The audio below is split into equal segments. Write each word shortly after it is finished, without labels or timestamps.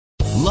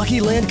Lucky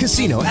Land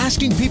Casino,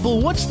 asking people,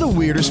 what's the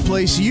weirdest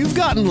place you've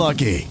gotten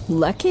lucky?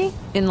 Lucky?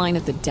 In line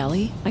at the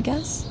deli, I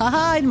guess?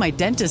 Aha, in my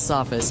dentist's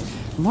office.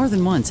 More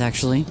than once,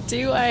 actually.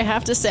 Do I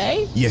have to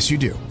say? Yes, you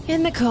do.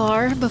 In the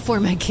car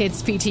before my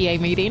kids' PTA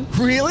meeting.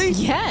 Really?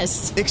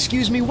 Yes.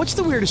 Excuse me, what's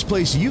the weirdest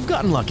place you've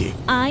gotten lucky?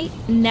 I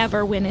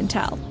never win and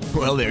tell.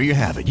 Well, there you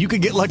have it. You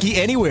can get lucky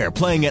anywhere,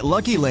 playing at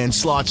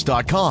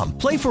LuckyLandSlots.com.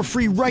 Play for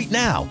free right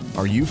now.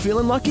 Are you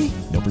feeling lucky?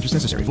 No purchase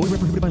necessary. Void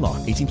where prohibited by law.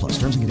 18+.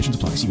 Terms and conditions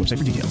apply. See website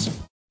for details.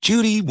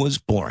 Judy was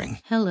boring.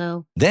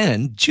 Hello.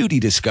 Then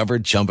Judy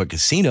discovered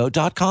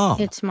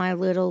ChumbaCasino.com. It's my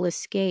little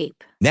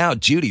escape. Now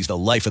Judy's the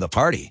life of the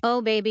party. Oh,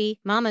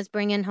 baby, mama's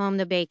bringing home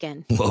the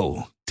bacon.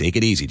 Whoa, take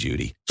it easy,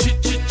 Judy.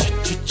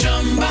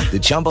 The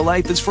Chumba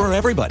life is for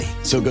everybody.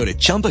 So go to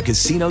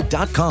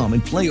ChumbaCasino.com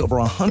and play over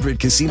 100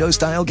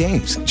 casino-style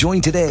games. Join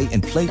today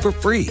and play for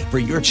free for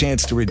your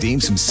chance to redeem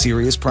some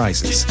serious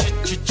prizes.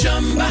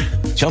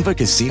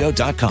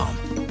 ChumbaCasino.com.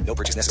 No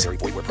purchase necessary.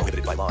 Void where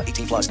prohibited by law.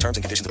 18+. Terms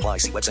and conditions apply.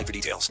 See website for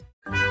details.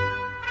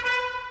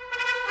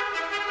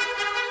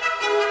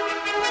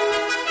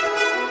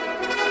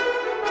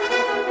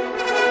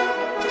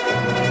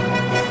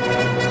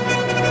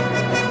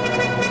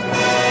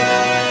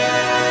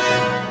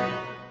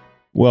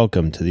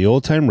 Welcome to the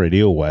Old Time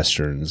Radio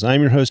Westerns.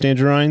 I'm your host,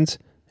 Andrew Rines,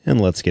 and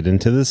let's get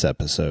into this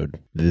episode.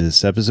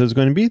 This episode is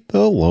going to be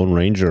The Lone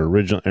Ranger.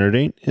 Original air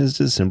date is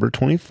December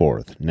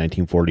 24th,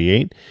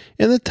 1948,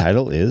 and the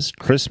title is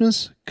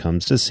Christmas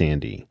Comes to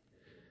Sandy.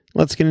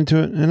 Let's get into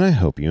it, and I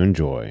hope you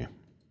enjoy.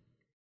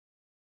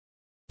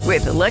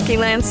 With the Lucky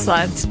Land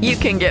Slots, you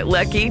can get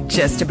lucky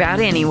just about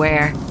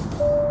anywhere.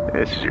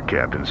 This is your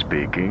captain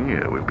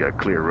speaking. We've got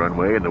clear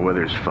runway and the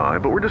weather's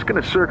fine, but we're just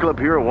going to circle up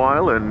here a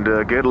while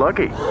and get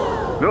lucky.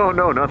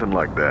 No, nothing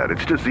like that.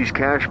 It's just these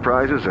cash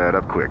prizes add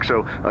up quick.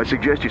 So I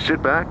suggest you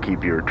sit back,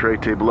 keep your tray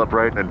table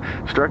upright, and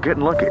start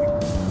getting lucky.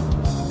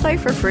 Play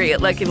for free at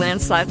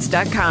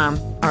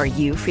LuckyLandSlots.com. Are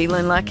you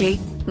feeling lucky?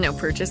 No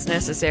purchase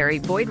necessary.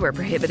 Void where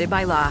prohibited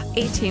by law.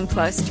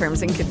 18+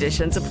 terms and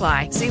conditions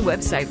apply. See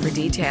website for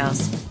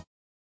details.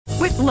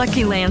 With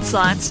Lucky Land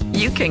Slots,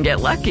 you can get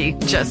lucky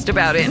just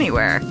about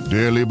anywhere.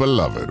 Dearly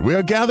beloved, we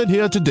are gathered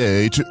here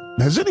today to...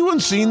 Has anyone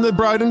seen the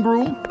bride and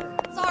groom?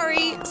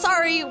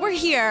 Sorry, we're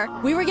here.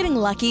 We were getting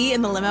lucky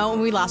in the limo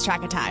and we lost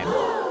track of time.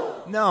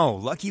 No,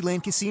 Lucky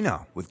Land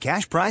Casino, with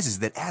cash prizes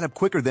that add up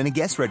quicker than a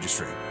guest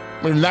registry.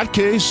 In that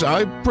case,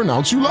 I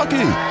pronounce you lucky.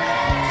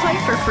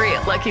 Play for free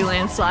at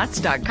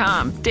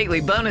LuckyLandSlots.com.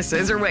 Daily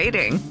bonuses are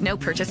waiting. No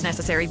purchase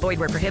necessary. Void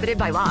where prohibited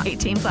by law.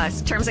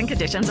 18+. Terms and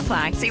conditions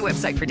apply. See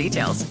website for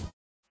details.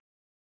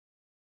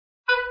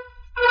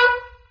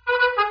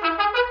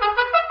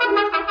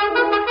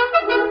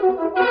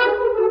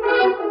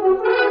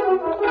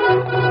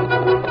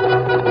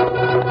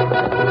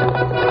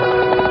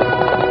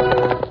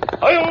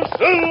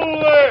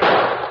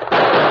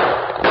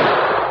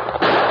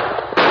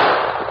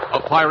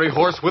 Fiery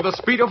horse with the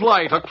speed of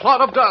light, a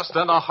clod of dust,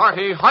 and a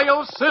hearty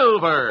Hi-Yo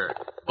Silver,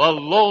 the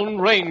Lone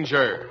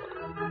Ranger.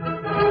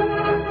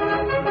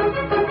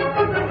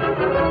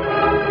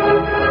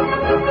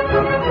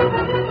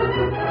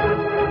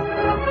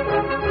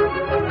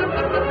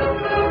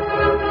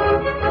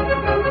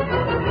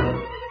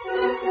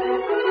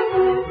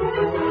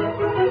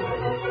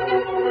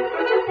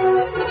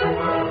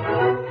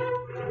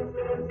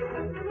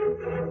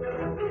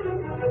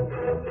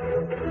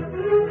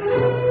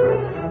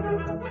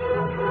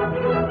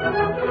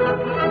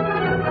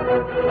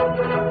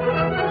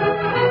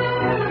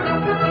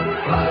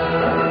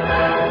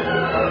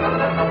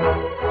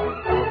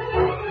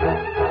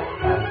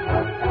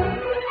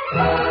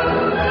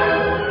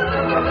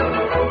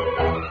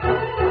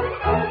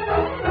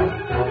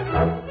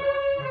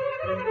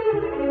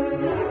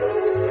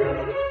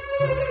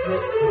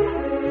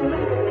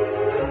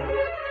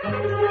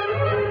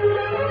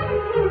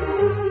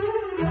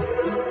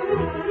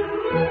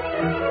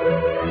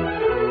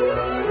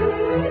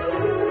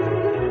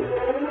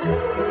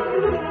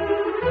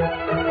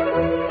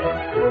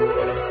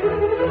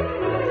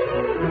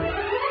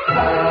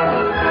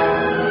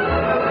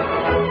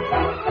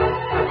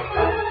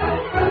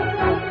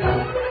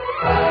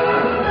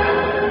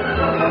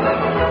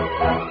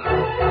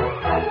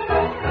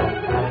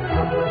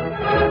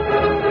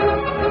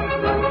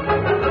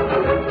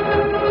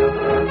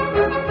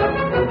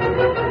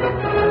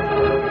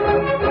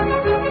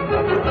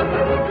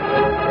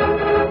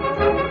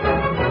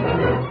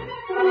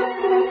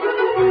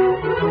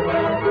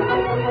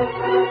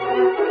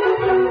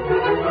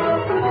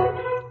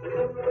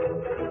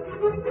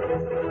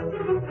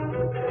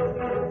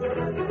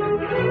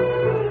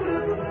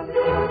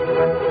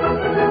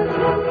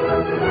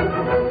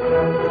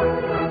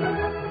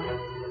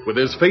 With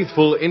his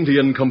faithful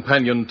Indian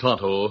companion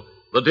Tonto,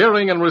 the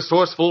daring and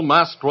resourceful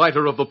masked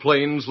rider of the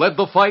plains led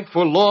the fight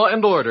for law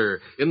and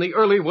order in the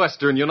early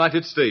western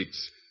United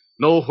States.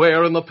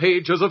 Nowhere in the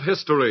pages of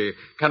history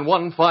can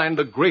one find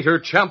a greater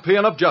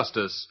champion of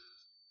justice.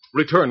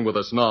 Return with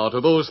us now to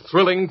those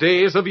thrilling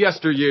days of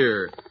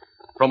yesteryear.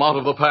 From out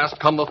of the past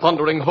come the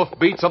thundering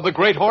hoofbeats of the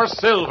great horse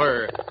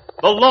Silver.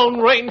 The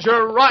Lone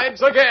Ranger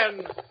rides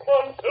again. Come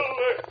on,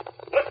 Silver.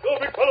 Let's go,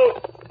 big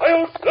fellow.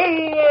 Hi-yo,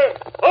 Silver.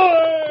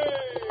 Hi!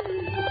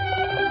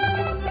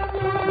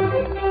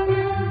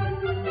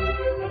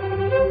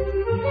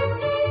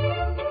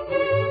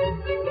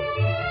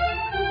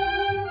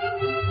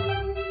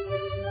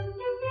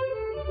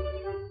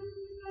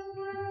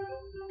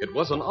 It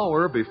was an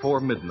hour before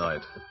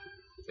midnight.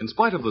 In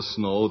spite of the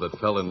snow that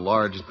fell in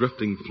large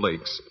drifting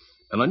flakes,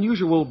 an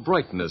unusual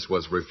brightness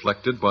was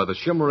reflected by the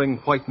shimmering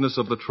whiteness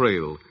of the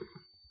trail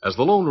as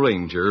the Lone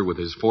Ranger, with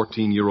his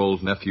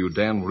 14-year-old nephew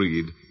Dan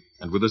Reed,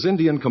 and with his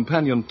Indian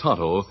companion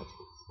Tonto,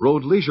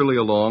 rode leisurely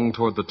along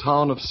toward the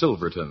town of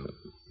Silverton.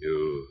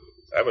 You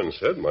haven't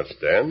said much,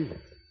 Dan.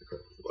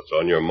 What's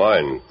on your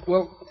mind?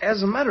 Well,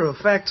 as a matter of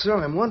fact, sir,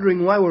 I'm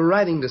wondering why we're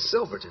riding to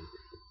Silverton.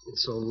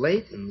 It's so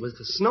late, and with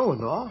the snow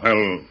and all.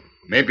 Well,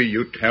 maybe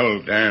you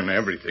tell Dan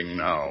everything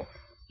now,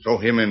 so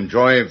him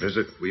enjoy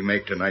visit we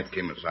make tonight,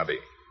 Kemosabe.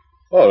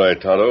 All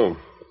right, Tonto.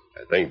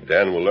 I think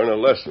Dan will learn a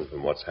lesson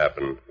from what's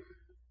happened.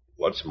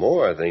 What's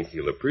more, I think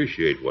he'll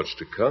appreciate what's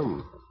to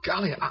come.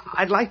 Golly,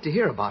 I'd like to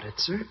hear about it,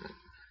 sir.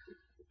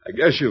 I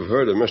guess you've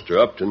heard of Mr.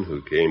 Upton,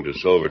 who came to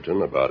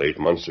Silverton about 8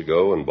 months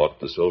ago and bought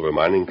the silver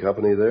mining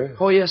company there?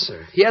 Oh, yes,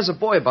 sir. He has a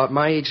boy about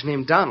my age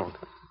named Donald.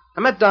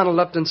 I met Donald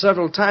Upton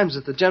several times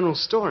at the general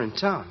store in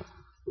town.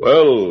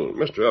 Well,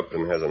 Mr.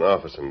 Upton has an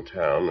office in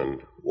town,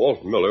 and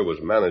Walt Miller was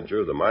manager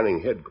of the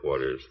mining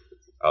headquarters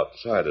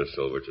outside of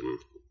Silverton.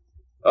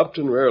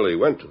 Upton rarely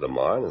went to the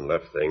mine and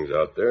left things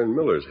out there in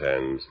Miller's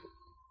hands.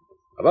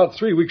 About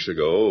 3 weeks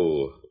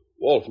ago,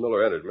 Walt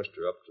Miller entered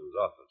Mr. Upton's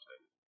office.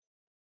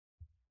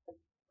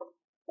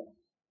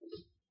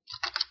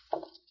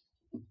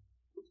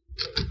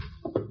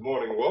 Good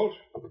morning, Walt.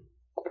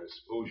 I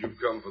suppose you've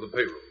come for the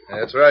payroll.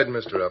 That's right,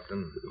 Mr.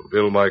 Upton.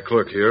 Bill, my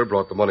clerk here,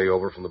 brought the money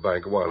over from the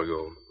bank a while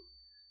ago.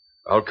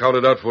 I'll count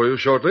it out for you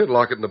shortly and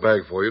lock it in the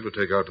bag for you to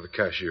take out to the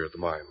cashier at the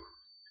mine.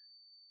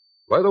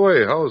 By the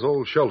way, how's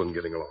old Sheldon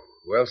getting along?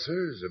 Well,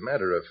 sir, as a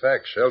matter of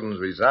fact, Sheldon's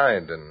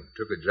resigned and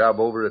took a job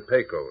over at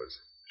Pecos.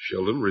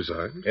 Sheldon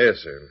resigned? Yes,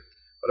 sir.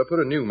 But I put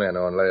a new man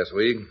on last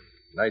week.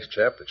 Nice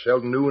chap that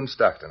Sheldon knew in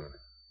Stockton.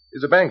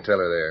 He's a bank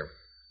teller there.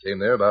 Came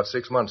there about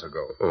 6 months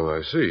ago. Oh,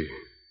 I see.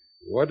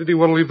 Why did he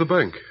want to leave the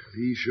bank?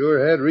 He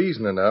sure had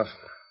reason enough.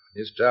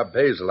 His job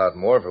pays a lot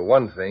more, for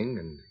one thing,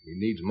 and he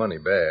needs money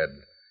bad.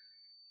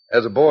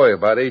 Has a boy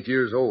about 8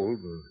 years old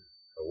and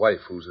a wife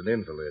who's an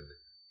invalid.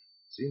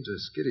 Seems a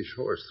skittish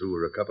horse threw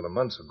her a couple of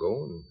months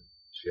ago, and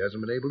she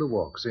hasn't been able to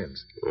walk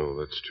since. Oh,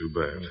 that's too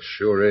bad. It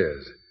sure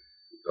is.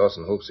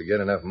 Dawson hopes to get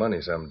enough money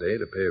someday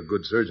to pay a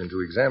good surgeon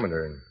to examine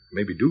her and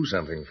maybe do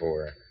something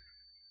for her.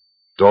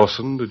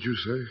 Dawson, did you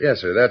say? Yes,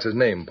 sir. That's his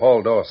name,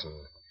 Paul Dawson.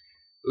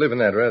 Live in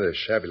that rather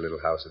shabby little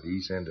house at the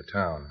east end of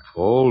town.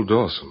 Paul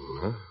Dawson,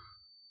 huh?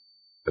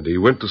 And he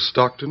went to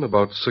Stockton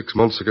about 6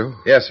 months ago?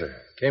 Yes, sir.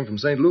 Came from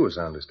St. Louis,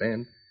 I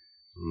understand.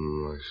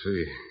 I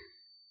see.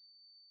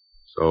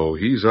 So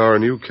he's our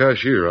new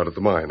cashier out at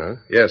the mine, huh?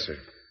 Yes, sir.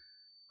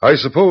 I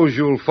suppose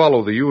you'll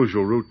follow the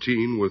usual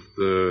routine with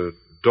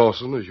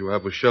Dawson as you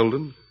have with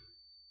Sheldon.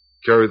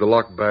 Carry the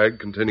locked bag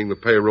containing the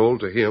payroll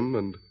to him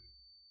and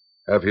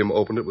have him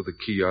open it with the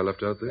key I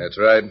left out there? That's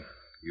right.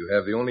 You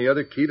have the only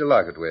other key to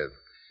lock it with.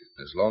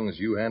 As long as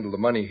you handle the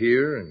money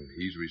here and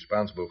he's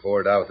responsible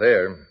for it out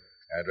there,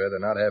 I'd rather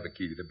not have a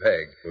key to the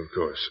bag. Of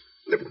course.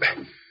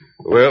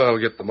 Well, I'll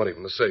get the money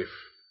from the safe.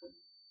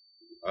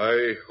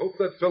 I hope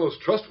that fellow's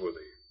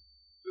trustworthy,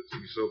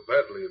 since he's so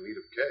badly in need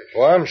of cash.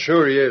 Oh, I'm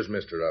sure he is,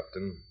 Mr.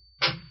 Upton.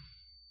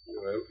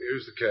 Well,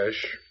 here's the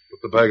cash.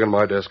 Put the bag on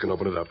my desk and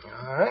open it up.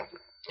 All right.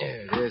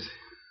 There it is.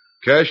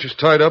 Cash is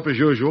tied up as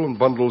usual in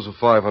bundles of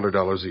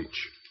 $500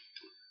 each.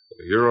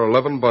 Here are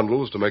 11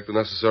 bundles to make the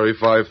necessary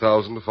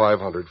 5,000 to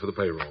 500 for the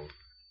payroll.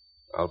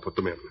 I'll put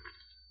them in.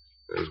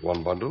 There's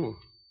one bundle,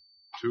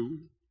 2,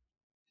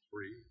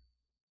 3,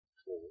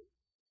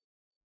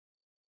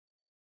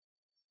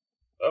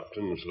 4.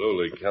 Upton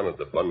slowly counted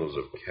the bundles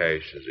of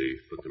cash as he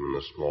put them in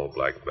the small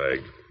black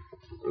bag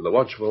under the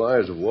watchful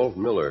eyes of Walt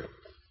Miller.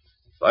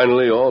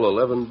 Finally, all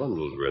 11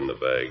 bundles were in the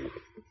bag.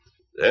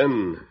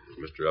 Then, as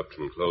Mr.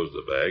 Upton closed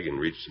the bag and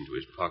reached into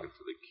his pocket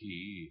for the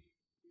key,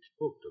 he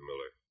spoke to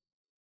Miller.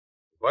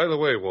 By the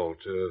way, Walt,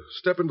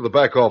 step into the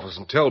back office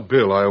and tell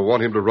Bill I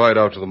want him to ride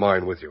out to the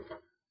mine with you.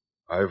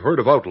 I've heard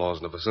of outlaws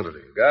in the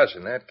vicinity. Gosh,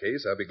 in that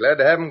case, I'll be glad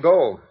to have him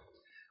go.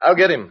 I'll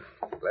get him.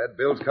 Glad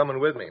Bill's coming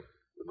with me.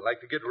 Wouldn't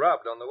like to get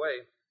robbed on the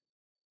way.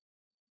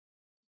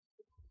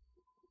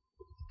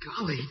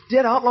 Golly,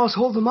 did outlaws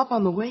hold them up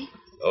on the way?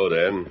 Oh,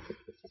 Dan.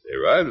 They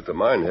arrived at the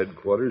mine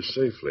headquarters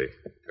safely.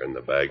 Turned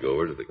the bag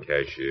over to the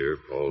cashier,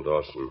 Paul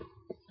Dawson.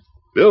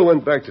 Bill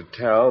went back to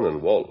town,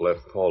 and Walt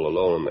left Paul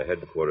alone in the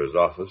headquarters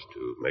office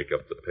to make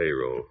up the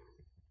payroll. A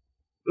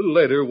little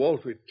later,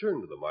 Walt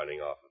returned to the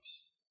mining office.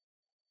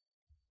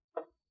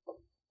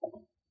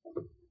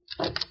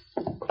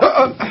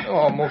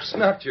 Almost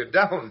knocked you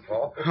down,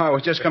 Paul. I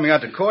was just coming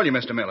out to call you,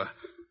 Mr. Miller.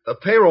 The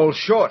payroll's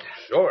short.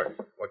 Short?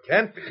 What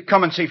can't be?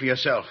 Come and see for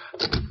yourself.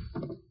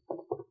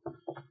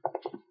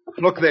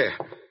 Look there.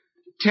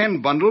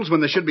 10 bundles when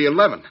there should be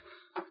 11.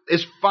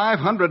 There's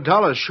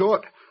 $500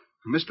 short.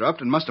 Mr.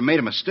 Upton must have made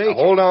a mistake.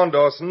 Now, hold on,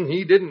 Dawson.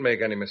 He didn't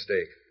make any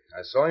mistake.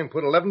 I saw him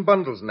put 11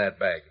 bundles in that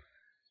bag.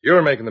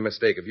 You're making the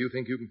mistake if you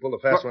think you can pull a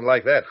fast one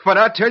like that. But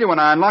I tell you, when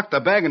I unlocked the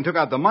bag and took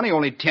out the money,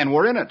 only 10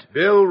 were in it.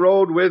 Bill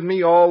rode with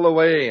me all the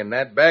way, and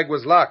that bag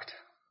was locked.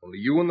 Only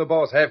you and the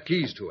boss have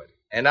keys to it.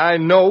 And I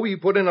know he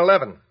put in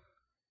 11.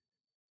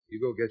 You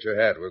go get your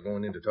hat. We're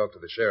going in to talk to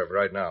the sheriff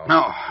right now.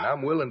 No. And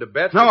I'm willing to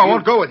bet... No, I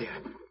won't go with you.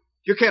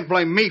 You can't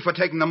blame me for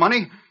taking the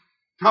money.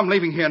 I'm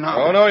leaving here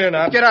now. Oh, no, you're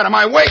not. Get out of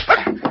my way.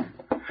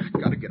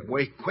 Gotta get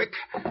away quick.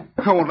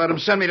 I won't let him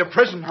send me to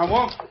prison. I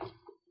won't.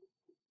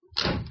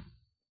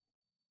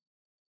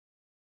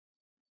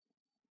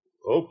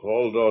 Oh,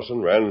 Paul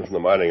Dawson ran from the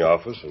mining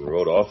office and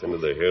rode off into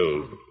the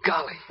hills.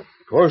 Golly. Of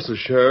course, the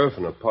sheriff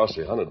and a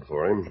posse hunted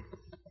for him.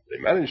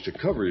 They managed to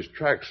cover his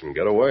tracks and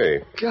get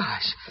away.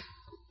 Gosh.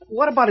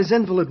 What about his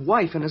invalid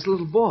wife and his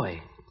little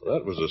boy? Well,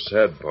 that was the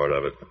sad part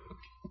of it.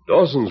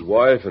 Dawson's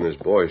wife and his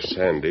boy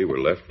Sandy were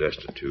left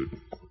destitute.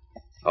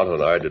 Tonto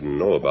and I didn't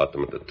know about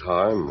them at the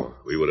time, or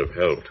we would have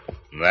helped.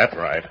 That's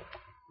right.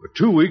 For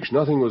 2 weeks,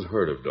 nothing was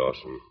heard of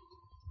Dawson.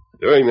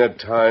 During that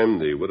time,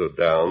 the widow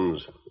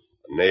Downs,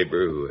 a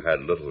neighbor who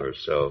had little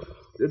herself,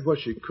 did what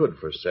she could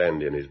for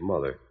Sandy and his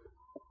mother.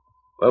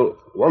 Well,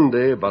 one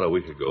day, about a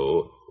week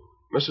ago,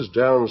 Mrs.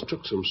 Downs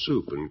took some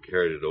soup and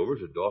carried it over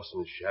to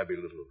Dawson's shabby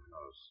little house.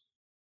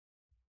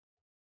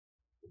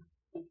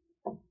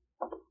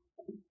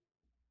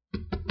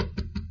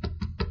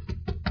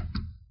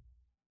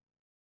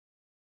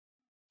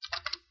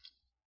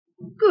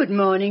 Good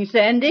morning,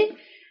 Sandy.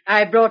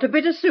 I brought a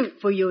bit of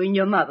soup for you and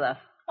your mother.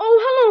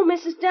 Oh, hello,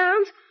 Mrs.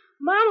 Downs.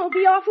 Mom will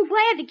be awful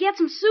glad to get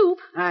some soup.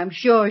 I'm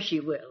sure she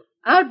will.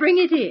 I'll bring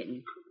it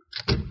in.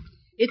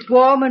 It's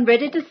warm and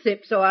ready to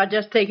sip, so I'll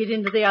just take it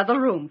into the other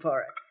room for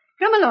her.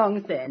 Come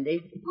along,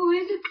 Sandy. Who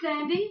is it,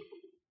 Sandy?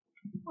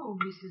 Oh,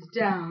 Mrs.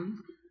 Downs.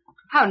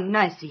 How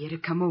nice of you to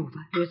come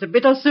over. Here's a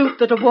bit of soup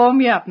that'll warm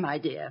you up, my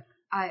dear.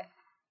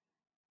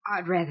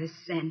 I'd rather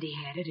Sandy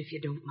had it, if you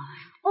don't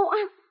mind. Oh,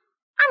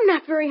 I'm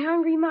not very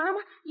hungry, Mama.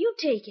 You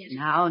take it.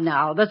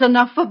 Now, there's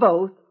enough for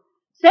both.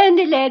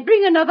 Sandy, lad,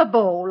 bring another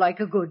bowl like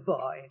a good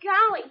boy.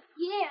 Golly,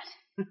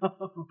 yes.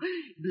 Oh,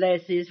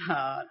 bless his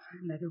heart.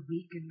 Another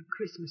week and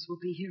Christmas will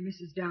be here,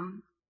 Mrs.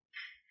 Downs.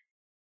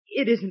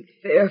 It isn't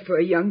fair for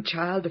a young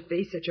child to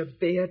face such a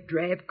bare,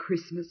 drab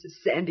Christmas as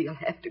Sandy'll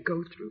have to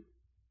go through.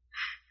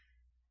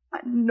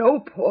 I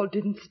know Paul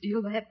didn't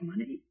steal that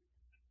money.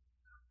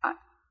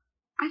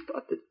 I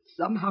thought that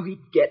somehow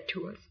he'd get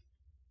to us.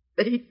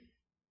 That he'd...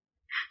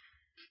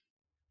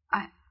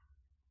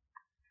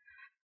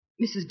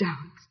 Mrs.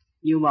 Downs.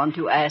 You want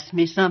to ask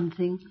me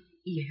something?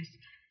 Yes.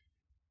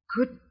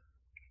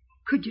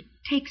 Could you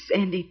take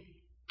Sandy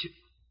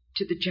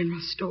to the general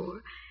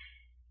store?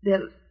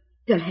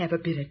 They'll have a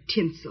bit of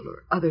tinsel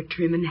or other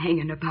trimming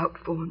hanging about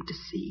for him to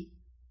see.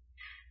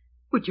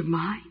 Would you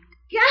mind?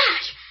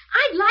 Gosh,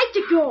 I'd like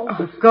to go.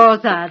 Of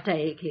course I'll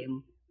take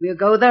him. We'll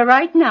go there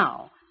right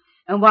now.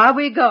 And while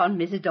we're gone,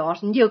 Mrs.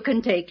 Dawson, you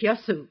can take your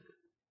soup.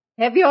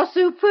 Have your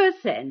soup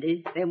first,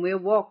 Sandy. Then we'll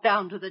walk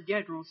down to the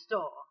general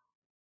store.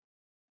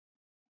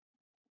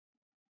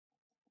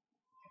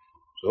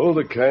 So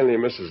the kindly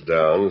Mrs.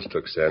 Downs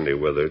took Sandy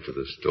with her to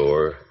the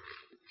store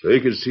so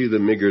he could see the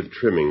meager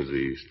trimmings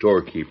the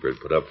storekeeper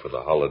had put up for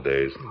the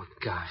holidays. Oh,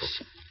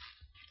 gosh.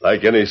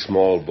 Like any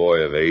small boy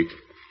of 8,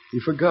 he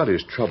forgot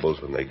his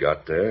troubles when they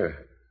got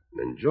there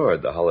and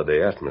enjoyed the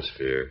holiday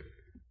atmosphere.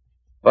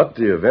 But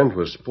the event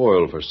was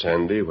spoiled for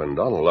Sandy when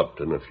Donald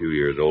Upton, a few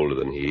years older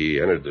than he,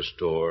 entered the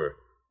store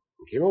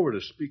and came over to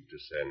speak to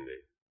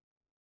Sandy.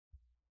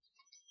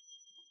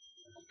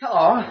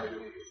 Hello.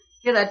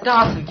 You're that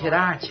Dawson kid,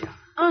 aren't you?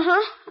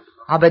 Uh-huh.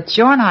 I'll bet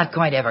you're not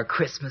going to have a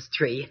Christmas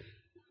tree.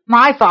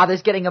 My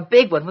father's getting a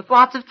big one with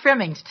lots of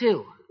trimmings,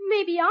 too.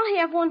 Maybe I'll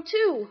have one,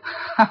 too.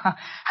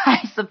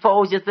 I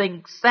suppose you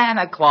think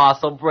Santa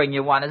Claus will bring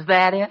you one. Is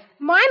that it?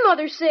 My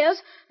mother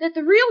says that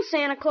the real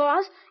Santa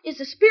Claus is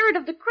the spirit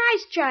of the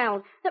Christ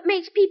child that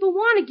makes people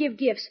want to give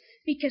gifts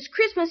because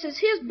Christmas is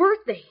his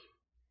birthday.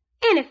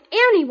 And if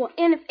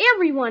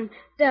everyone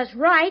does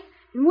right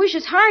and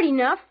wishes hard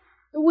enough,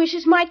 the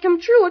wishes might come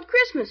true at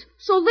Christmas.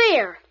 So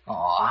there.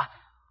 Aw.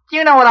 Do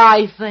you know what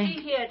I think?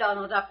 See here,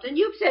 Donald Upton,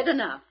 you've said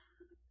enough.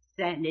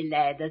 Sandy,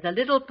 lad, there's a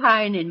little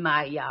pine in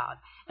my yard,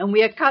 and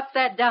we'll cut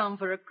that down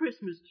for a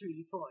Christmas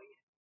tree for you.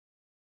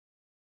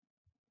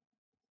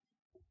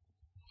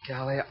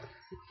 Golly,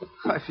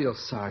 I feel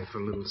sorry for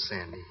little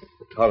Sandy.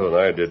 Tonto and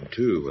I did,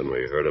 too, when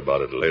we heard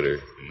about it later.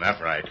 That's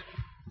right.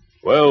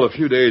 Well, a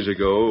few days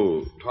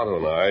ago, Tonto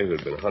and I, who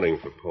had been hunting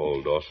for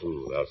Paul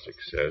Dawson without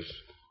success,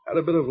 had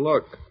a bit of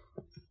luck.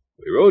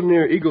 We rode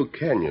near Eagle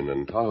Canyon,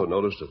 and Tonto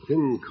noticed a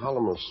thin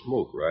column of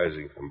smoke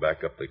rising from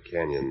back up the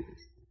canyon.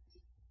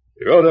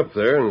 We rode up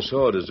there and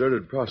saw a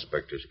deserted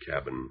prospector's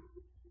cabin.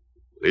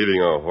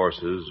 Leaving our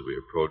horses, we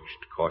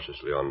approached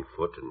cautiously on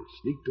foot and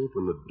sneaked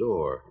open the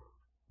door.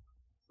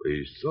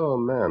 We saw a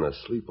man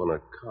asleep on a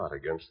cot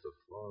against the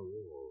far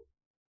wall.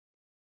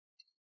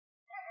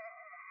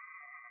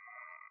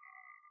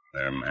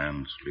 There,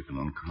 man, sleeping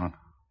on cot.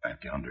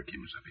 Back yonder,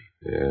 Kimasabi.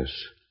 Yes.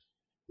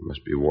 He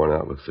must be worn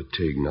out with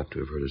fatigue not to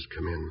have heard us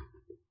come in.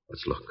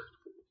 Let's look.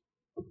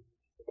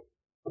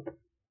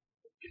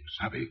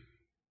 Kimasabi,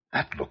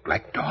 that looked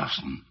like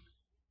Dawson.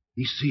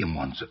 He see him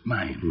once at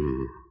mine.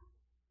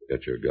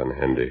 Get your gun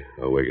handy.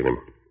 I'll waken him.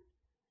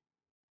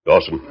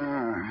 Dawson.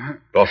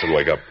 Dawson,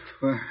 wake up.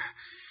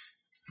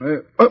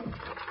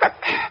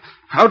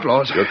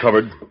 Outlaws. You're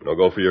covered. Now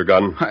go for your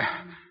gun.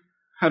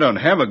 I don't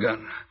have a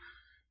gun.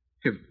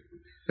 If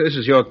this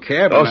is your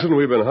cabin... Dawson,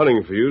 we've been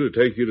hunting for you to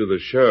take you to the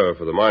sheriff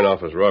for the mine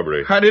office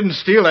robbery. I didn't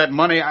steal that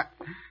money.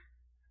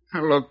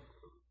 Look,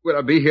 would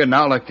I be here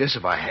now like this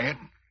if I had?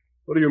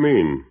 What do you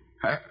mean?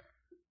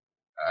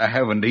 I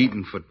haven't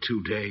eaten for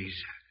 2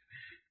 days.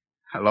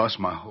 I lost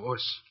my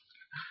horse.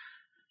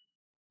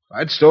 If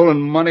I'd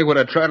stolen money, would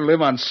I try to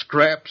live on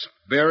scraps,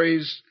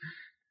 berries,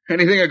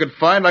 anything I could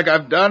find like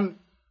I've done?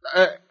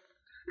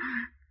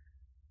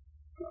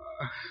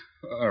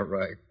 All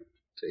right,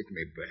 take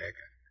me back.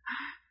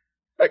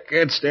 I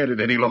can't stand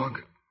it any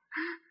longer.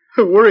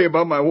 The worry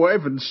about my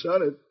wife and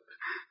son is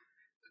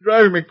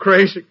driving me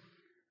crazy.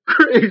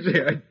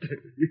 Crazy, I tell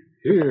you.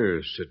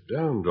 Here, sit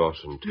down,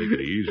 Dawson. Take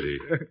it easy.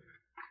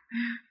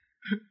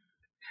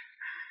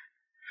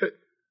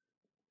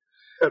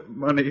 That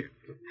money,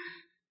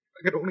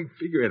 I could only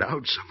figure it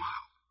out somehow.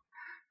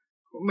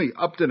 Only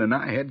Upton and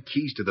I had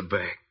keys to the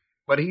bank.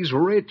 But he's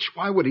rich.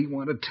 Why would he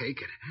want to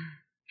take it?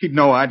 He'd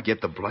know I'd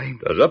get the blame.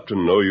 Does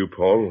Upton know you,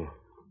 Paul?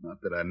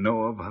 Not that I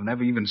know of. I've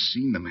never even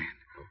seen the man.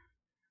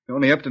 The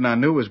only Upton I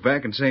knew was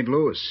back in St.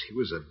 Louis. He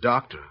was a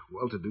doctor,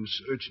 well-to-do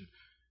surgeon.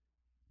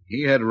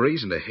 He had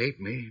reason to hate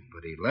me,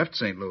 but he left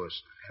St.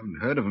 Louis. I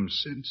haven't heard of him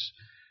since.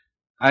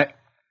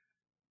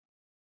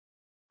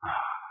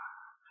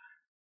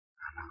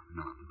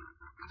 No,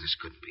 this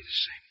couldn't be the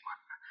same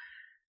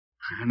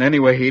one. And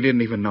anyway, he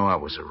didn't even know I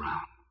was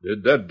around.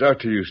 Did that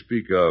doctor you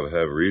speak of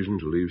have reason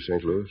to leave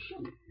St. Louis?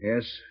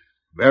 Yes,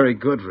 very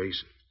good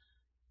reason.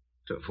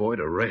 To avoid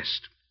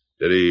arrest.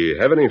 Did he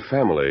have any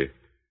family?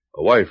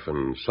 A wife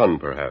and son,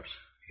 perhaps?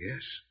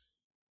 Yes.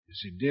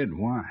 Yes, he did.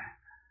 Why?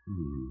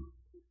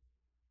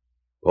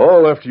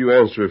 Paul, after you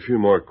answer a few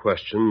more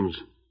questions,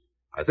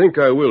 I think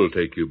I will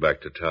take you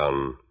back to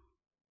town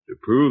to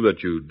prove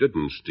that you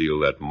didn't steal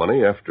that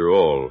money after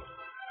all.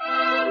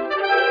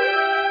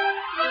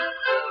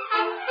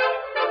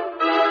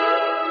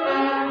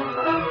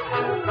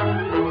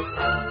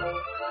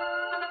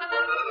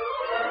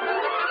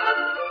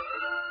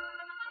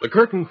 The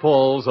curtain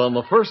falls on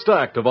the first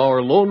act of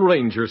our Lone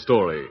Ranger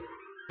story.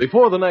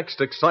 Before the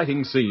next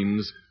exciting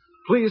scenes,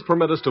 please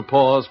permit us to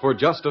pause for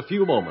just a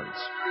few moments.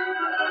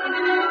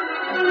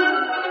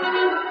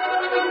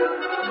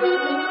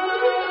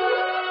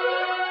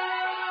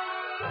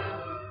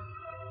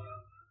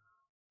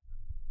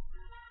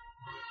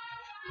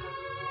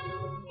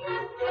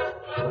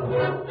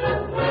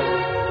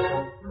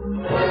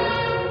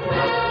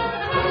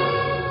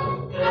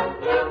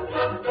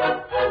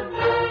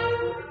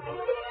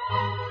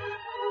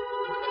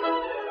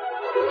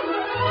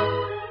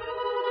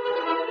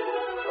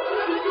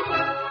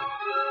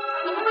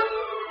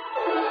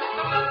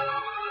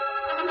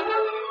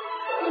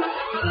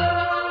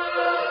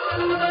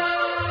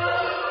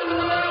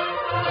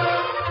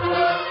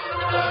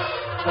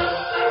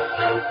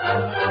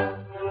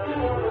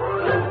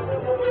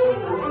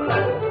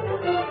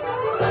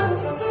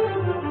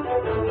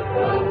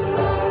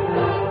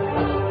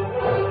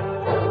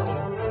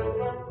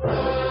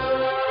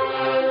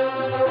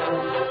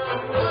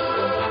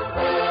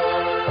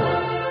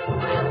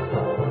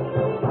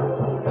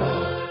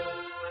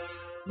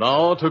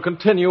 Now, to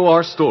continue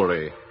our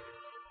story.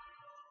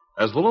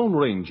 As the Lone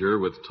Ranger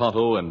with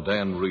Tonto and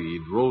Dan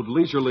Reed rode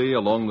leisurely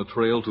along the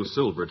trail to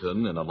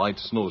Silverton in a light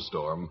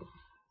snowstorm,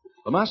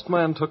 the masked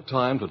man took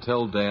time to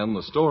tell Dan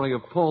the story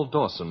of Paul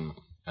Dawson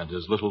and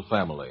his little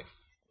family.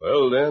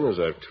 Well, Dan, as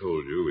I've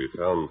told you, we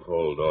found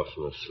Paul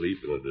Dawson asleep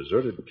in a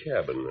deserted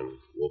cabin and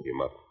woke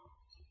him up.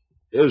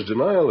 His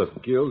denial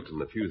of guilt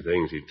and the few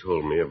things he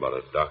told me about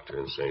a doctor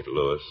in St.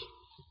 Louis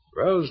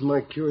roused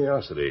my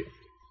curiosity.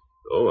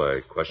 So I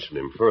questioned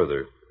him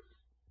further.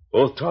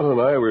 Both Tonto and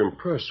I were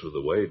impressed with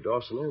the way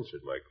Dawson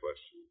answered my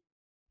question.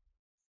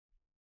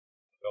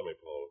 Tell me,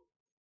 Paul,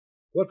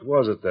 what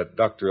was it that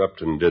Dr.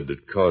 Upton did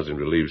that caused him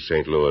to leave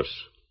St. Louis?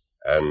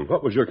 And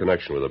what was your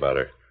connection with the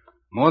matter?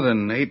 More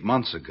than 8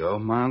 months ago,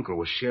 my uncle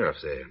was sheriff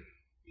there.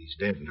 He's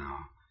dead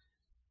now.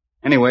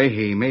 Anyway,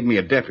 he made me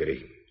a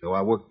deputy, though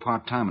I worked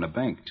part-time in a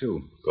bank,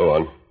 too. Go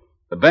on.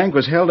 The bank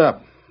was held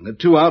up. The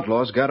 2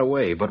 outlaws got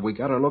away, but we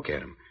got a look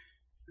at him.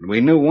 And we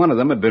knew one of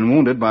them had been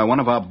wounded by one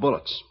of our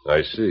bullets.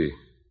 I see.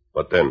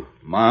 What then?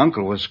 My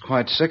uncle was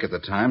quite sick at the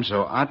time,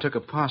 so I took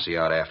a posse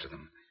out after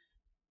them.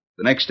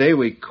 The next day,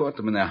 we caught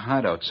them in their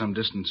hideout some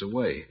distance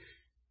away.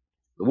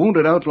 The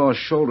wounded outlaw's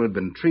shoulder had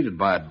been treated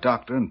by a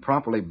doctor and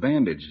properly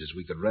bandaged, as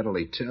we could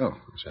readily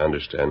tell. Yes, I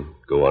understand.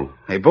 Go on.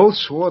 They both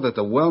swore that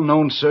the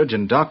well-known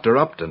surgeon, Dr.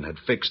 Upton, had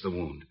fixed the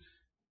wound,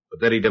 but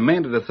that he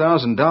demanded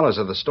 $1,000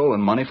 of the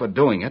stolen money for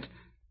doing it,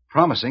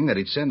 promising that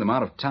he'd send them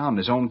out of town in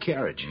his own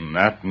carriage.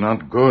 That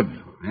not good.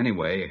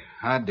 Anyway,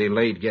 I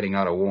delayed getting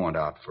out a warrant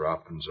out for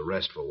Upton's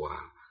arrest for a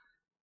while.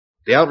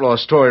 The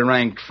outlaw's story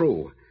rang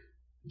true.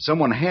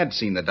 Someone had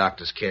seen the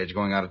doctor's carriage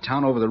going out of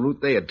town over the route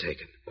they had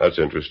taken. That's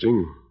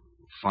interesting.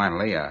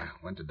 Finally, I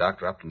went to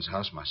Dr. Upton's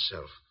house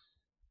myself.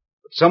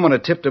 But someone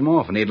had tipped him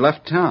off, and he'd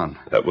left town.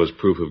 That was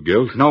proof of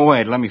guilt? No,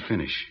 wait, let me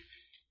finish.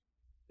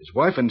 His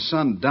wife and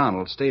son,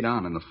 Donald, stayed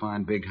on in the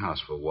fine big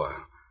house for a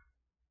while.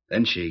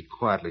 Then she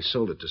quietly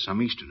sold it to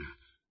some Easterner.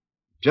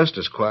 Just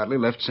as quietly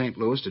left St.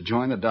 Louis to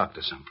join the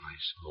doctor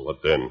someplace. Well,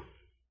 what then?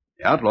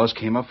 The outlaws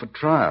came up for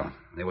trial.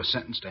 They were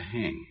sentenced to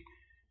hang.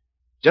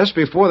 Just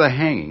before the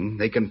hanging,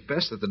 they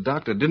confessed that the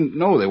doctor didn't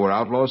know they were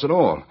outlaws at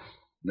all.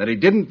 That he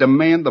didn't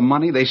demand the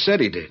money they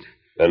said he did.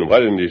 Then why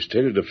didn't he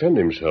stay to defend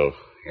himself?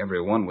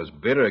 Everyone was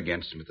bitter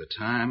against him at the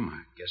time.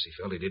 I guess he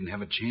felt he didn't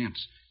have a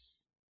chance.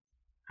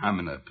 I'm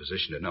in a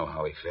position to know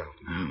how he felt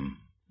now.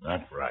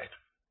 That's right.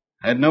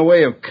 I had no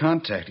way of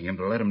contacting him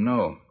to let him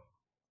know.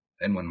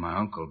 Then when my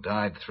uncle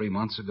died 3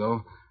 months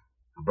ago,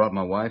 I brought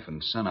my wife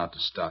and son out to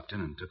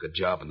Stockton and took a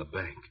job in the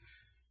bank.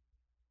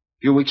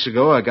 A few weeks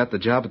ago, I got the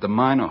job at the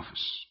mine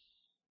office.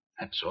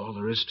 That's all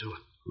there is to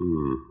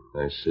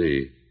it. I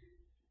see.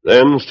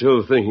 Then,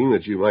 still thinking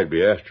that you might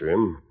be after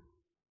him,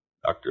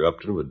 Dr.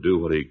 Upton would do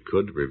what he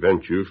could to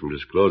prevent you from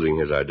disclosing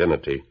his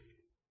identity.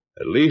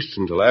 At least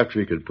until after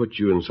he could put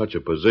you in such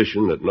a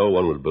position that no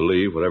one would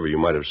believe whatever you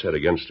might have said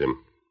against him.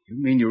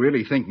 You mean you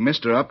really think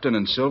Mr. Upton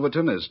in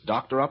Silverton is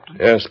Dr. Upton?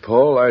 Yes,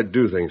 Paul, I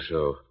do think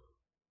so.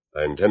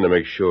 I intend to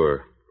make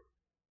sure.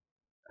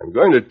 I'm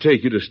going to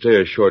take you to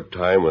stay a short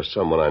time with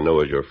someone I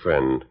know is your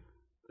friend,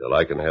 till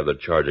I can have the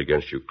charge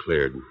against you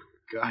cleared.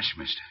 Gosh,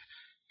 mister,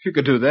 if you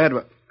could do that,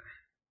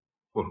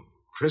 well,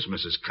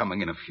 Christmas is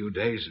coming in a few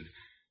days, and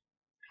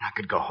I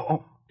could go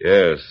home.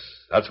 Yes,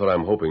 that's what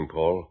I'm hoping,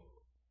 Paul.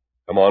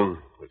 Come on,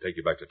 we'll take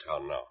you back to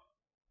town now.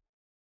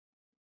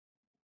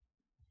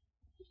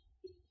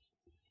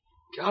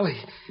 Golly,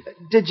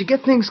 did you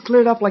get things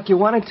cleared up like you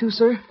wanted to,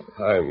 sir?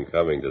 I'm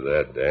coming to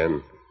that,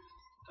 Dan.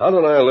 Todd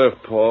and I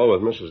left Paul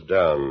with Mrs.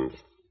 Downs.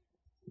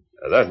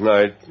 That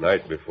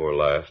night before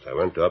last, I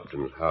went to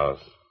Upton's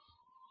house.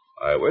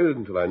 I waited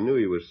until I knew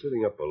he was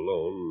sitting up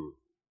alone,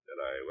 then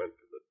I went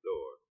to the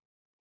door.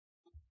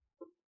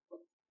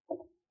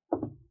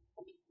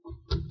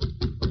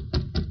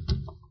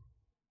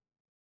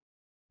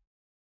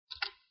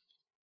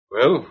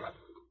 Well,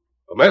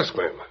 a masked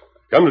man.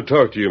 Come to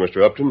talk to you,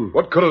 Mr. Upton.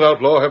 What could an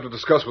outlaw have to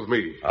discuss with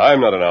me? I'm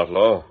not an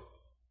outlaw.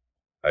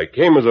 I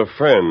came as a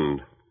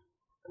friend,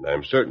 and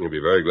I'm certain you'll be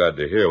very glad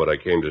to hear what I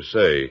came to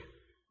say.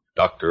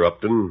 Dr.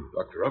 Upton.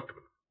 Dr. Upton?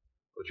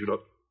 But you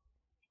don't...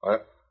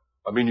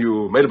 I mean,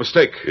 you made a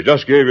mistake. You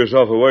just gave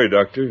yourself away,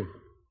 Doctor.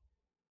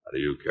 Do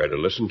you care to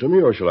listen to me,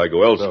 or shall I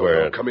go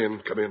elsewhere? No, come in.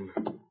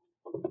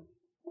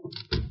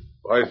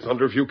 By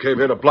thunder, if you came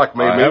here to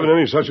blackmail me... I haven't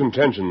any such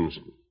intentions.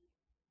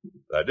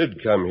 I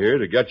did come here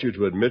to get you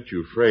to admit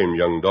you framed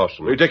young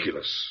Dawson.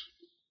 Ridiculous.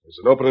 There's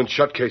an open and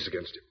shut case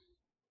against him.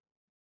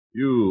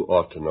 You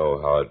ought to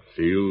know how it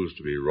feels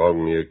to be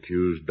wrongly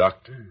accused,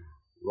 Doctor.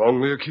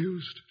 Wrongly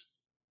accused?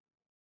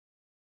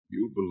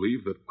 You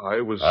believe that I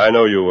was... I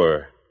know you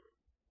were.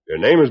 Your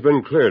name has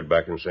been cleared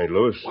back in St.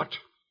 Louis. What?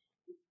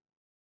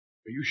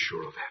 Are you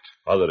sure of that?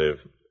 Positive.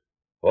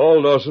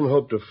 Paul Dawson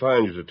hoped to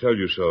find you to tell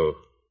you so.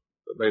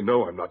 But they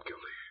know I'm not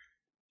guilty.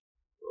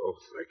 Oh,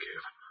 thank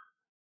heaven.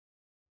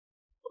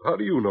 How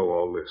do you know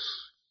all this?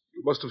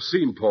 You must have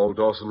seen Paul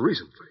Dawson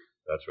recently.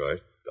 That's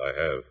right. I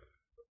have.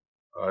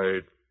 I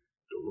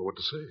don't know what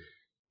to say.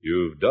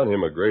 You've done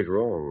him a great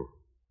wrong.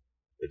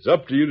 It's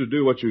up to you to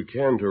do what you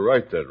can to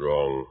right that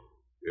wrong.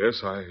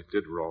 Yes, I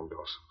did wrong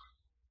Dawson.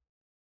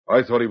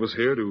 I thought he was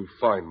here to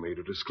find me,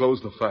 to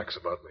disclose the facts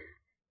about me.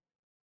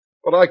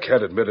 But I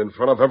can't admit in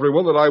front of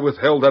everyone that I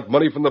withheld that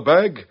money from the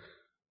bag.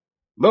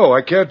 No,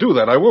 I can't do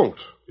that. I won't.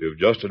 You've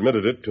just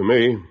admitted it to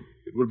me.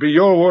 It would be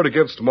your word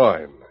against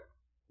mine.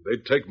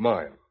 They'd take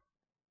mine.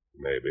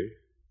 Maybe.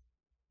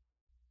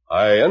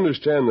 I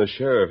understand the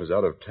sheriff is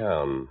out of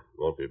town.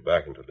 Won't be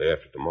back until day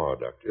after tomorrow,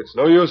 Doctor. It's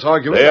no use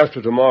arguing. Day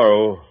after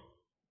tomorrow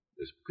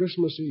is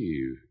Christmas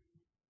Eve.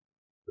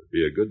 It'd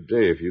be a good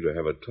day for you to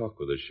have a talk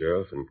with the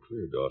sheriff and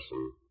clear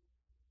Dawson.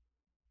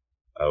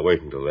 I'll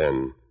wait until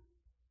then.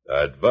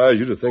 I advise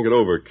you to think it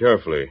over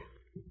carefully.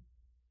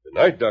 Good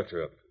night,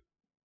 Dr. Upton.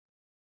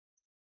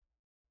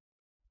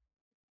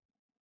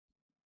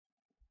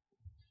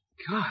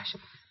 Gosh,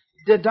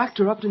 did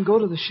Dr. Upton go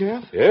to the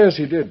sheriff? Yes,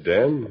 he did,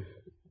 Dan.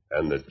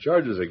 And the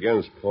charges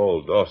against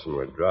Paul Dawson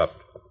were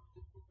dropped.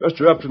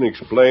 Mr. Upton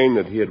explained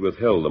that he had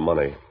withheld the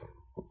money.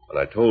 When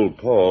I told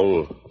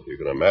Paul, you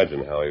can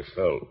imagine how he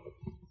felt.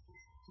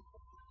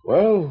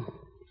 Well,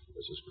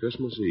 this is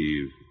Christmas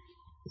Eve.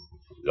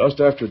 Just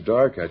after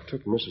dark, I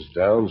took Mrs.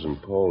 Downs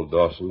and Paul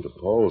Dawson to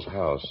Paul's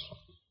house.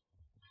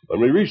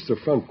 When we reached the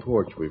front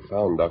porch, we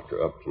found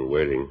Dr. Upton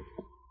waiting.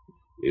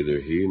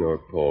 Neither he nor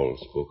Paul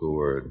spoke a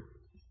word.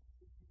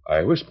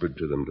 I whispered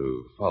to them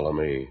to follow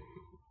me.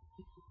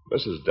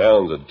 Mrs.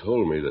 Downs had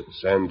told me that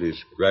Sandy's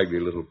scraggly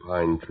little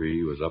pine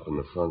tree was up in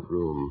the front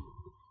room,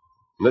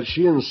 and that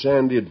she and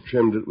Sandy had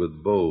trimmed it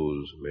with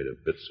bows made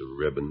of bits of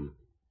ribbon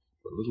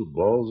or little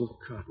balls of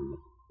cotton.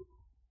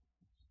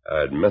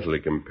 I had mentally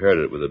compared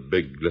it with a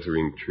big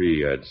glittering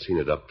tree I had seen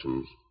at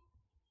Upton's.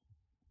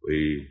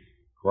 We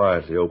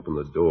quietly opened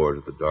the door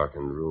to the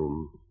darkened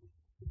room.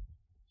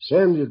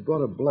 Sandy had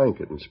brought a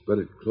blanket and spread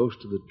it close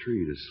to the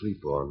tree to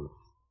sleep on.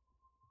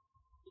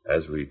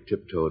 As we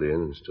tiptoed in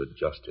and stood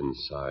just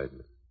inside,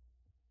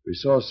 we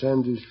saw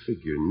Sandy's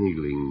figure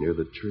kneeling near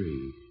the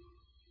tree.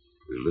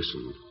 We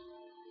listened.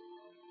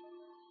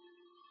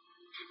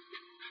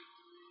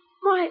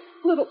 My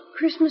little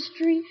Christmas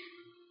tree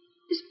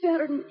is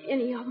better than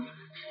any of them.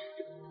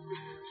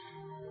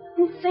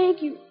 And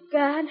thank you,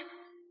 God,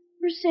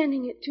 for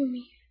sending it to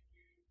me.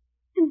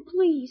 And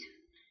please,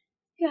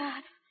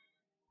 God,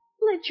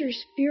 let your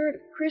spirit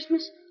of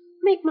Christmas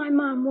make my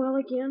mom well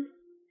again.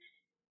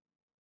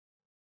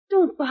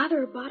 Don't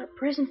bother about a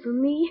present for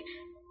me,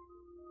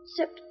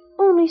 except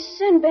only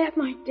send back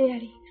my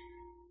daddy.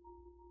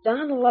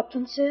 Donald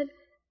Upton said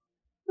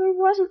there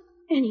wasn't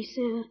any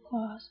Santa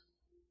Claus,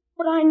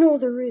 but I know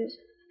there is,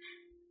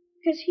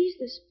 because he's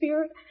the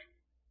spirit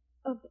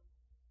of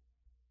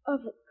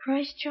the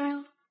Christ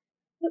child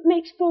that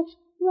makes folks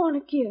want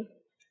to give.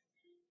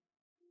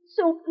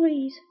 So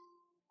please,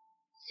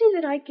 see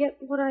that I get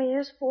what I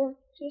asked for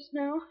just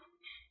now.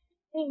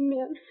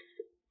 Amen.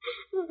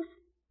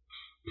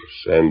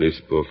 Sandy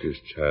spoke his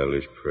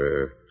childish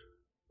prayer.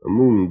 A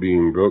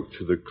moonbeam broke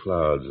through the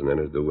clouds and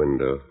entered the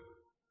window.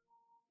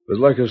 It was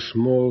like a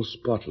small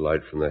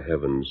spotlight from the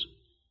heavens,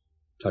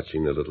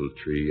 touching the little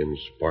tree and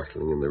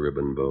sparkling in the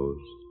ribbon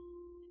bows.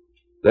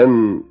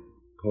 Then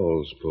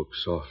Paul spoke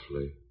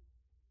softly,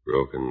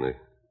 brokenly.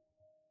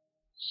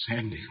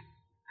 Sandy,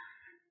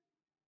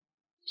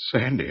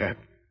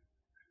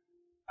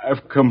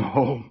 I've come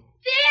home.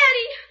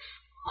 Daddy!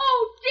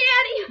 Oh,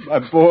 Daddy! My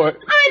boy.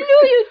 I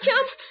knew you'd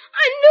come.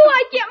 I knew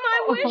I'd get my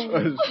wish.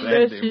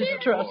 Sandy, Bless his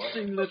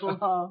trusting little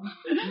heart.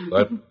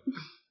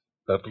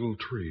 That little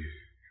tree.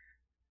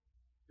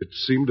 It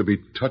seemed to be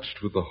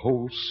touched with the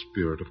whole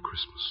spirit of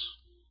Christmas.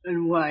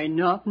 And why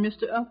not,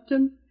 Mr.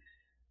 Upton?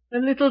 A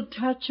little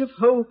touch of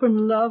hope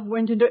and love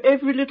went into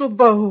every little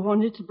bow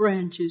on its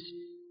branches,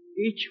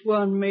 each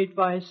one made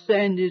by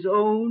Sandy's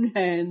own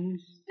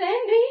hands.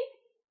 Sandy?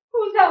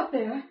 Who's out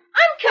there?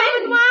 I'm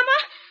coming, Mama.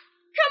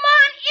 Come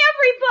on,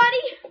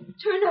 everybody.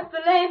 Turn up the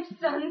lamp,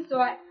 son, so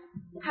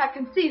I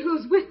can see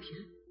who's with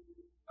you.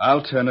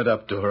 I'll turn it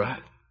up, Dora.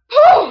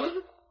 Paul!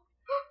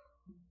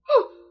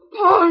 Oh,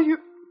 Paul,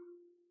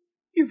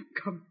 you've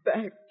come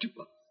back to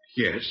us.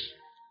 Yes,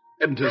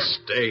 and to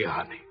stay,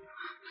 honey.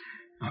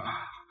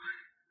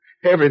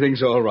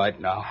 Everything's all right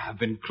now. I've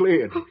been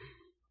cleared.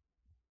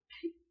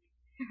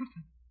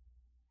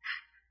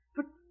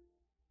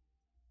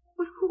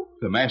 But who?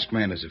 The masked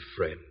man is a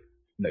friend,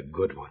 and a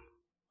good one.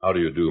 How do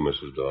you do,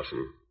 Mrs.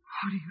 Dawson?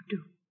 How do you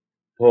do?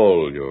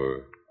 Paul,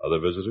 your other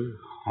visitor?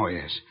 Oh,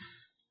 yes.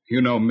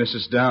 You know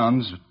Mrs.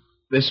 Downs.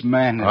 This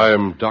man is... I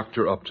am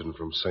Dr. Upton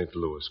from St.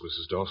 Louis,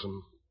 Mrs.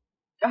 Dawson.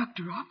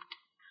 Dr. Upton?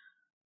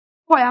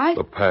 Why,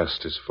 The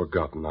past is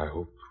forgotten, I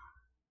hope.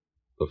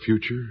 The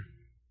future?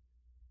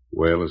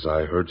 Well, as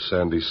I heard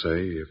Sandy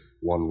say, if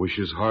one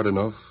wishes hard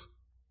enough,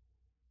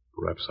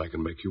 perhaps I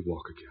can make you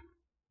walk again.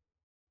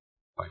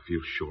 I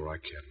feel sure I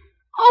can.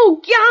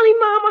 Oh, golly,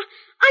 Mama.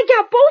 I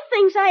got both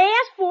things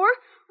I asked for.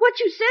 What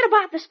you said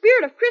about the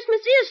spirit of Christmas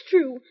is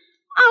true.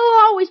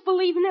 I'll always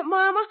believe in it,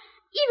 Mama,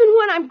 even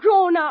when I'm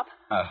grown up.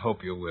 I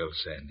hope you will,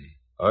 Sandy.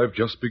 I've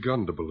just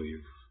begun to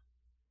believe.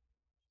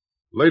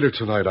 Later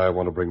tonight, I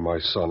want to bring my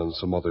son and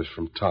some others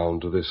from town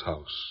to this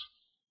house.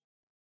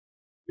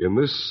 In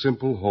this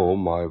simple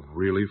home, I've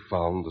really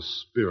found the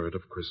spirit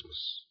of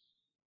Christmas.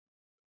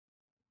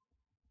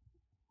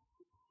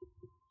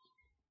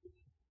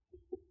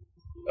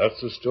 That's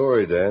the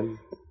story, Dan.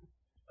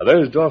 Now,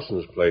 there's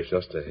Dawson's place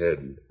just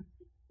ahead.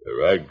 We'll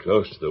ride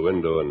close to the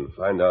window and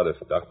find out if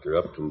Dr.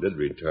 Upton did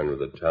return with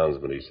the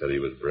townsman he said he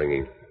was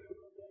bringing.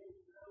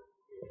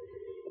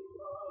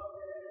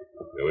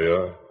 Here we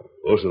are.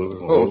 Oh, Silver.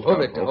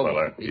 Hold it.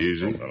 Fella.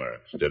 Easy.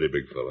 Steady,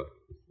 big fella.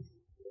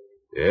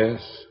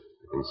 Yes,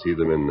 I can see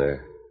them in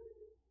there.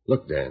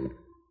 Look, Dan.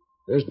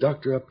 There's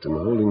Dr. Upton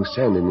holding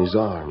Sandy in his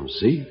arms,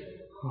 see?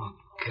 Oh,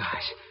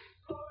 gosh.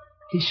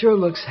 He sure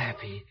looks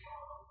happy.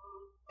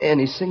 And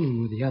he's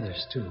singing with the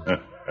others, too.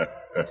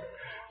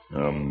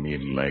 Me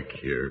like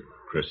hear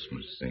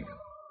Christmas singing.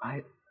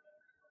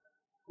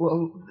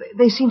 Well,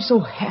 they seem so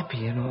happy,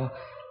 you know.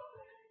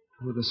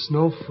 With the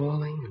snow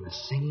falling and the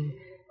singing.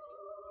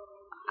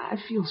 I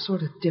feel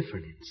sort of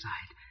different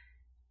inside.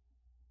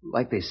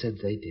 Like they said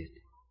they did.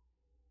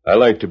 I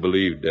like to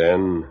believe,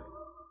 Dan,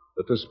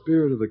 that the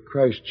spirit of the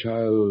Christ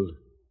child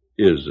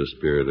is the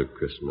spirit of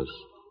Christmas.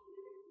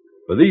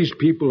 For these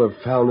people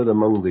have found it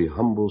among the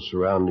humble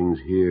surroundings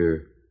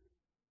here,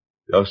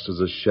 just as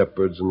the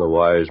shepherds and the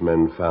wise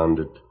men found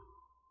it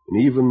in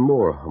even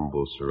more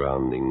humble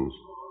surroundings.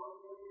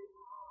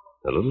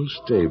 A little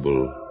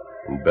stable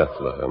in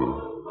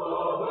Bethlehem.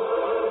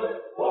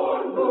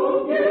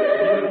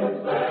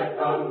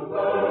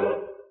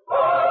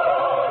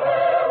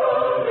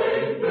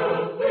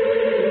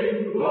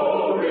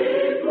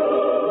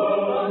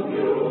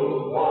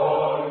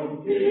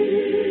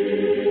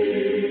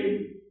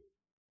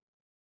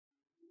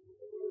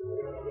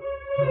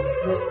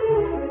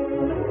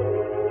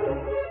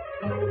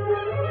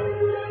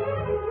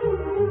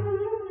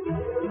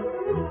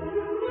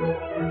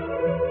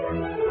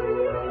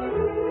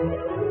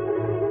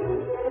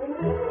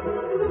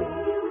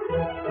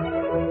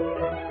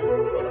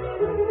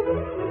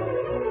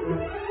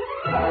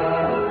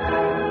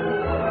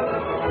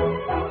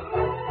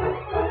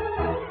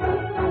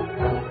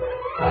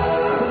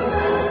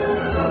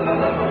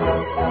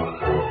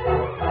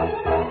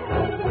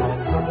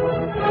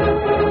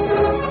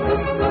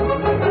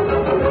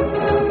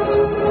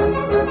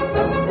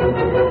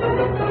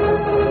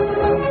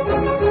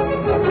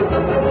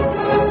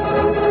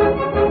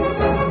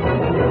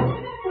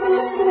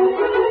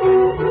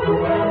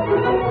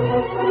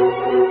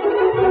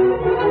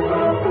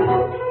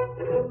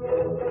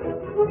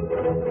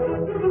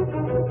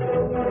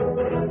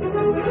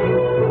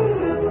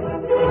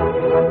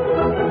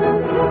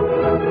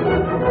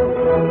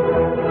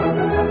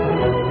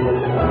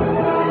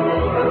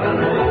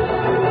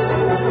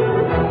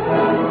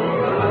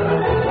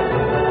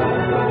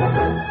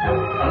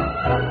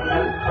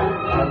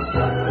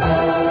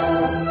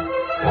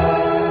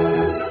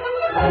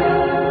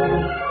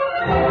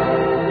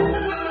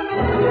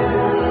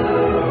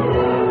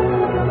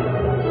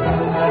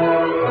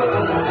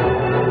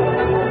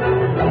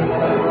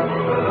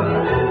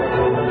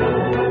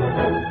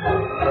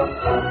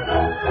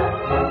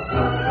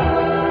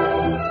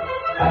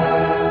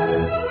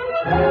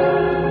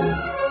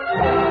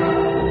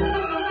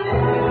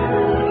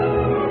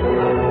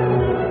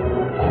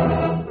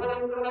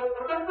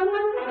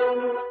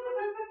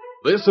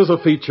 This is a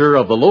feature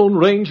of the Lone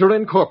Ranger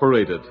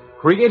Incorporated,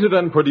 created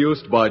and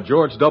produced by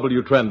George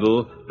W.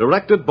 Trendle,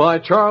 directed by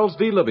Charles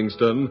D.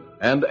 Livingston,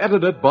 and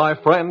edited by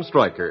Fran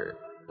Stryker.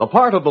 The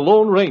part of the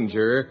Lone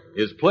Ranger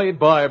is played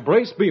by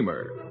Brace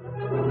Beamer.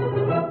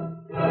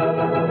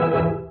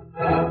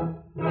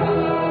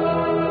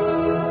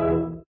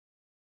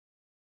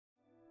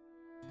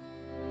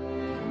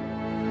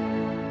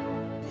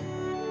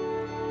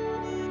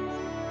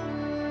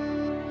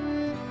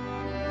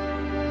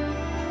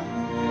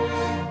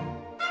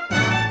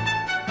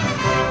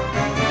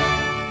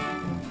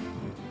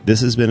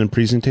 This has been a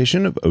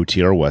presentation of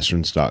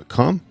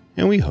OTRWesterns.com,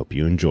 and we hope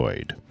you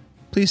enjoyed.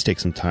 Please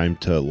take some time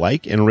to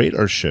like and rate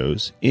our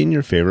shows in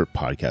your favorite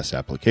podcast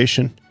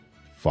application.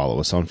 Follow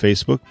us on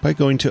Facebook by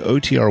going to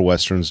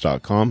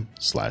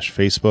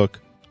OTRWesterns.com/Facebook.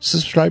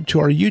 Subscribe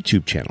to our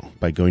YouTube channel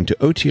by going to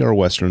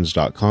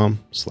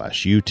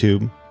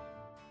OTRWesterns.com/YouTube.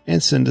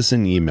 And send us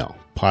an email,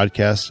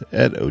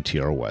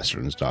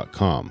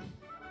 podcast@OTRWesterns.com.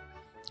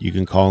 You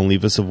can call and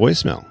leave us a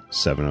voicemail,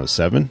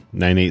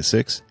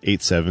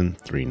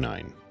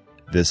 707-986-8739.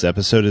 This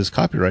episode is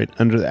copyright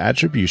under the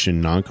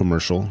Attribution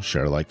Non-Commercial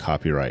Share-alike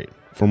copyright.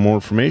 For more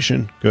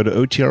information, go to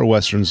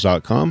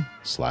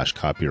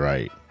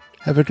OTRWesterns.com/copyright.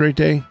 Have a great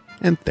day,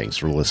 and thanks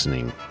for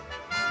listening.